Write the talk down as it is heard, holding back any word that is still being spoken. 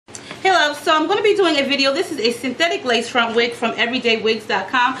loves, so I'm going to be doing a video. This is a synthetic lace front wig from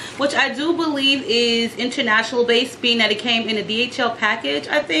everydaywigs.com, which I do believe is international based, being that it came in a DHL package,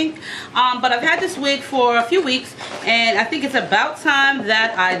 I think. But I've had this wig for a few weeks, and I think it's about time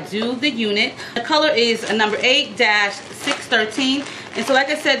that I do the unit. The color is a number 8-613, and so like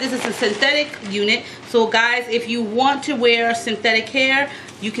I said, this is a synthetic unit. So guys, if you want to wear synthetic hair,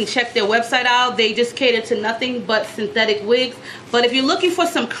 you can check their website out. They just cater to nothing but synthetic wigs. But if you're looking for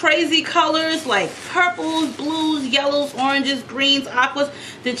some crazy colors like purples, blues, yellows, oranges, greens, aquas,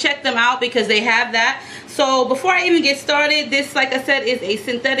 then check them out because they have that. So before I even get started, this, like I said, is a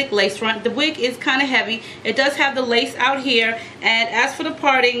synthetic lace front. The wig is kind of heavy. It does have the lace out here. And as for the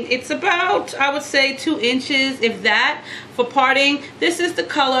parting, it's about, I would say, 2 inches, if that, for parting. This is the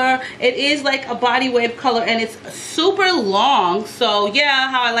color. It is like a body wave color, and it's super long. So yeah,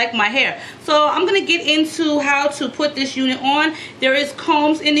 how I like my hair. So I'm going to get into how to put this unit on. There is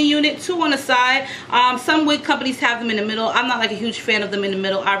combs in the unit, 2 on the side. Some wig companies have them in the middle. I'm not like a huge fan of them in the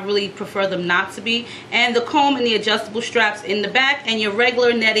middle. I really prefer them not to be. And the comb and the adjustable straps in the back, and your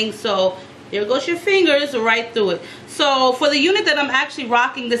regular netting. So there goes your fingers right through it. So for the unit that I'm actually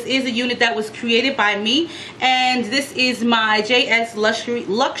rocking, this is a unit that was created by me, and this is my JS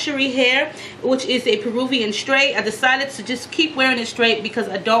luxury hair, which is a Peruvian straight. I decided to just keep wearing it straight because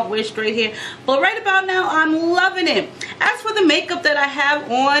I don't wear straight hair, but right about now I'm loving it. As for the makeup that I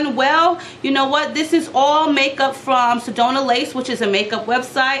have on, well, you know what, this is all makeup from Sedona Lace, which is a makeup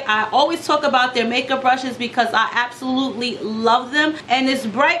website. I always talk about their makeup brushes because I absolutely love them. And this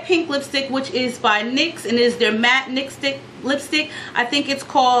bright pink lipstick, which is by NYX, and is their matte NYX lipstick. I think it's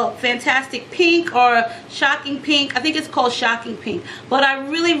called Fantastic Pink or Shocking Pink. I think it's called Shocking Pink, but I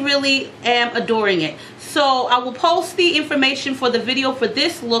really am adoring it. So I will post the information for the video for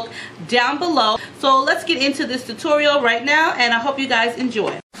this look down below. So let's get into this tutorial right now, and I hope you guys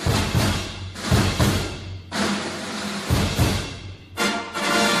enjoy.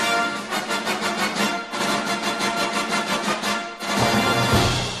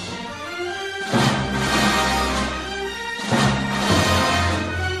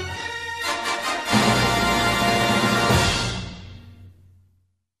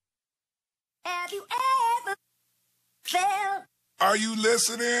 Are you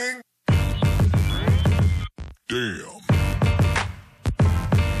listening? Damn.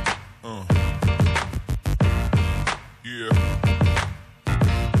 Yeah.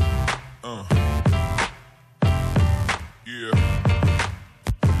 Yeah.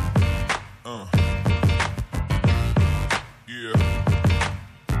 Yeah.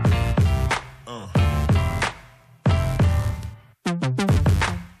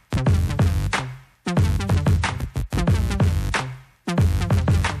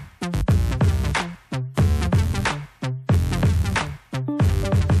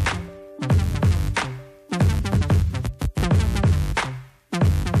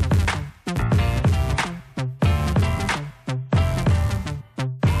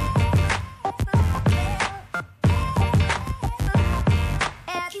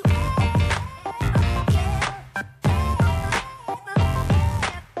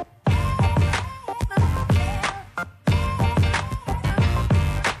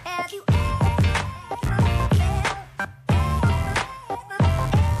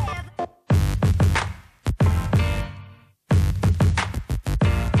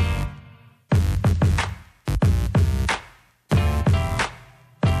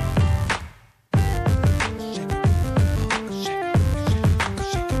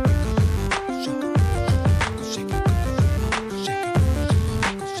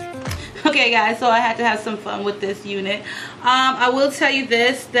 Okay guys, so I had to have some fun with this unit. I will tell you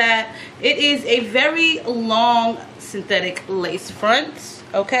this, that it is a very long synthetic lace front.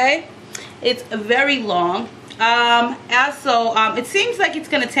 Okay, it's very long. Also, it seems like it's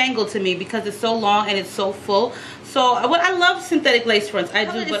gonna tangle to me because it's so long and it's so full. So what I love synthetic lace fronts, I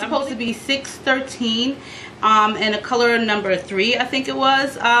do, but it's supposed to be 613 and a color number 3, I think it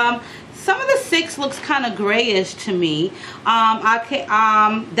was. Some of the 6 looks kind of grayish to me.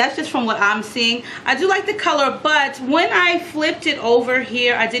 That's just from what I'm seeing. I do like the color, but when I flipped it over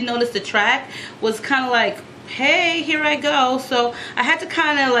here, I did notice the track was kind of like, hey, here I go. So I had to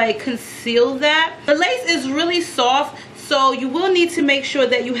kind of like conceal that. The lace is really soft, so you will need to make sure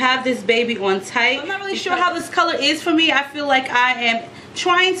that you have this baby on tight. I'm not really sure how this color is for me. I feel like I am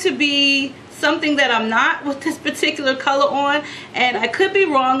trying to be something that I'm not with this particular color on, and I could be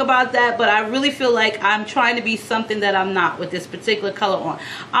wrong about that, but I really feel like I'm trying to be something that I'm not with this particular color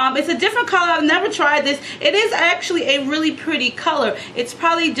on. It's a different color. I've never tried this. It is actually a really pretty color. It's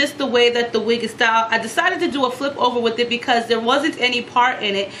probably just the way that the wig is styled. I decided to do a flip over with it because there wasn't any part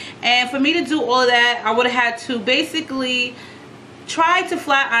in it, and for me to do all of that, I would have had to basically try to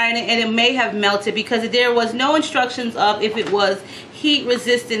flat iron it, and it may have melted because there was no instructions of if it was heat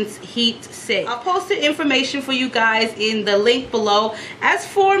resistance, heat safe. I'll post the information for you guys in the link below. As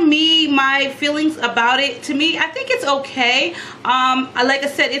for me, my feelings about it, to me, I think it's okay. Like I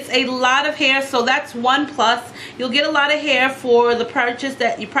said, it's a lot of hair, so that's one plus. You'll get a lot of hair for the purchase,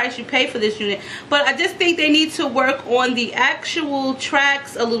 that price you pay for this unit, but I just think they need to work on the actual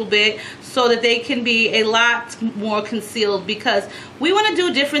tracks a little bit so that they can be a lot more concealed, because we want to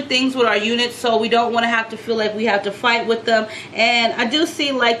do different things with our units, so we don't want to have to feel like we have to fight with them. And I do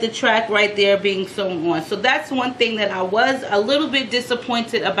see like the track right there being sewn on, so that's one thing that I was a little bit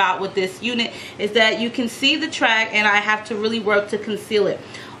disappointed about with this unit, is that you can see the track and I have to really work to conceal it.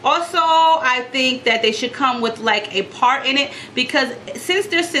 Also, I think that they should come with like a part in it, because since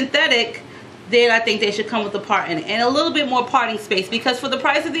they're synthetic, then I think they should come with a part in it and a little bit more parting space, because for the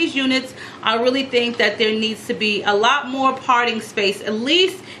price of these units, I really think that there needs to be a lot more parting space. At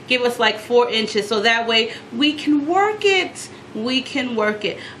least give us like 4 inches, so that way we can work it. We can work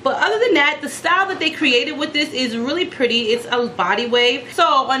it. But other than that, the style that they created with this is really pretty. It's a body wave. So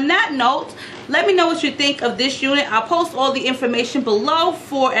on that note, let me know what you think of this unit. I'll post all the information below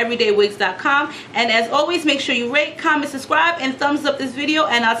for everydaywigs.com. And as always, make sure you rate, comment, subscribe, and thumbs up this video.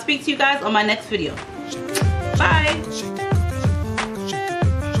 And I'll speak to you guys on my next video. Bye.